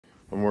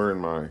I'm wearing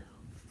my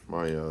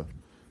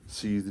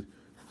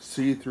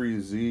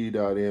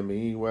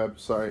C3Z.me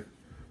website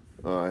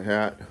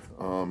hat.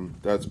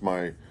 That's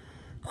my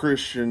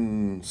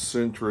Christian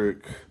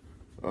centric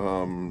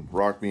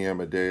Rock Me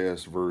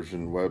Amadeus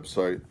version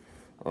website.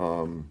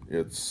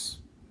 It's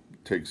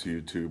takes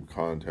YouTube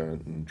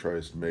content and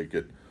tries to make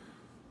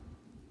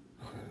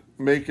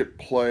it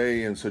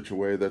play in such a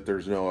way that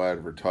there's no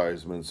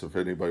advertisements. If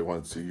anybody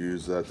wants to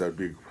use that, that'd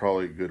be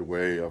probably a good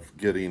way of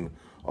getting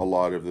a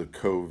lot of the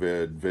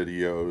COVID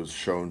videos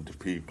shown to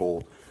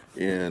people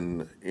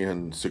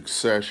in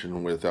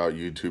succession without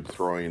YouTube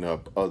throwing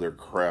up other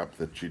crap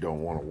that you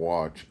don't want to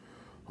watch.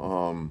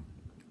 Um,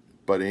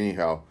 but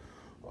anyhow,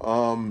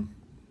 um,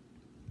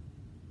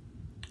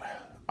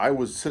 I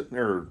was sitting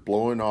there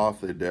blowing off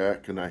the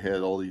deck, and I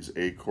had all these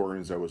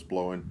acorns I was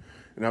blowing,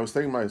 and I was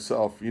thinking to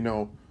myself,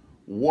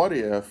 what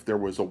if there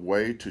was a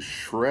way to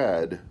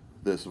shred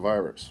this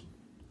virus?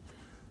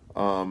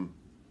 Um,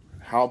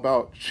 how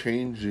about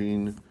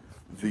changing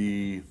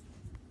the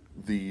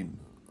the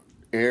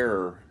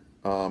air,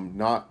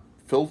 not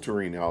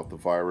filtering out the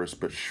virus,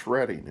 but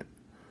shredding it,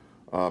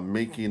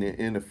 making it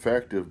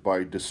ineffective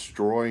by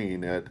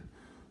destroying it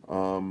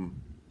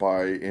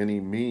by any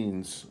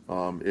means.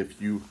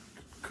 If you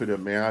could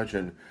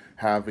imagine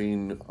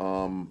having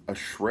a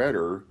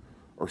shredder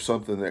or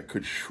something that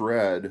could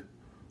shred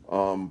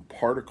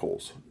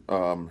particles,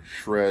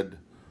 shred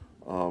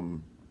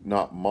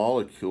not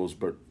molecules,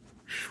 but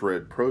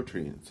shred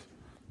proteins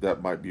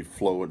that might be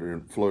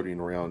floating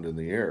around in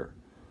the air.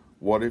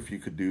 What if you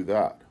could do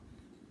that?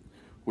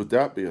 Would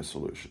that be a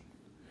solution?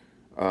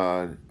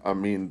 I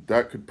mean,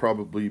 that could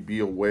probably be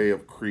a way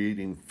of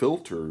creating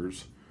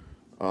filters,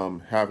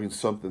 having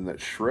something that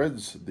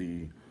shreds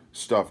the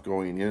stuff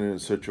going in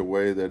such a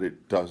way that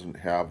it doesn't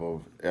have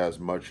as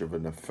much of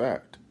an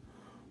effect.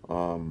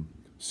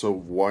 So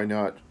why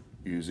not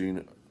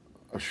using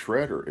a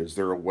shredder? Is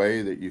there a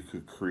way that you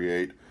could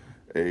create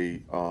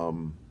a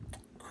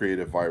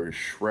virus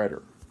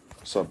shredder,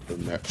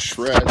 something that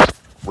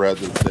shreds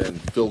rather than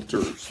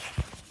filters,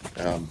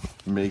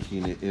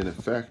 making it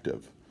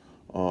ineffective,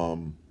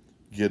 um,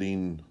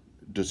 getting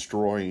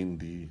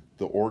destroying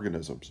the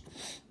organisms?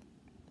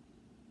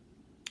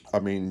 I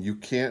mean, you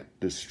can't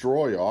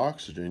destroy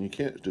oxygen, you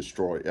can't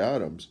destroy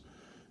atoms,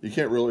 you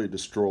can't really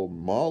destroy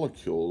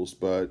molecules,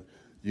 but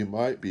you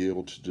might be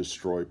able to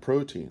destroy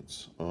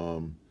proteins.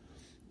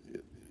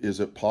 Is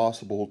it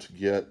possible to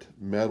get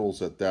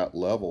metals at that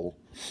level,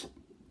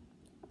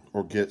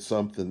 or get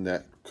something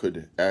that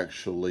could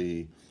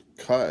actually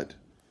cut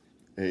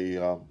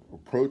a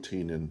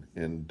protein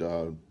and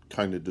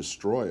kind of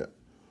destroy it?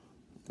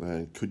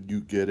 And could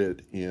you get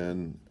it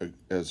in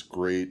as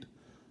great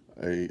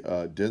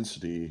a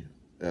density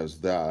as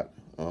that?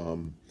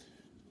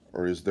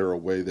 Or is there a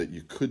way that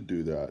you could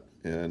do that?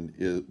 And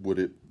would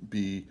it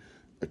be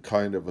a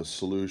kind of a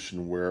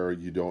solution where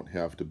you don't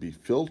have to be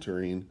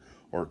filtering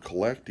or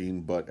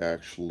collecting, but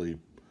actually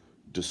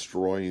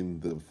destroying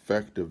the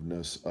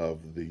effectiveness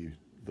of the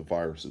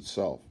virus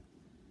itself?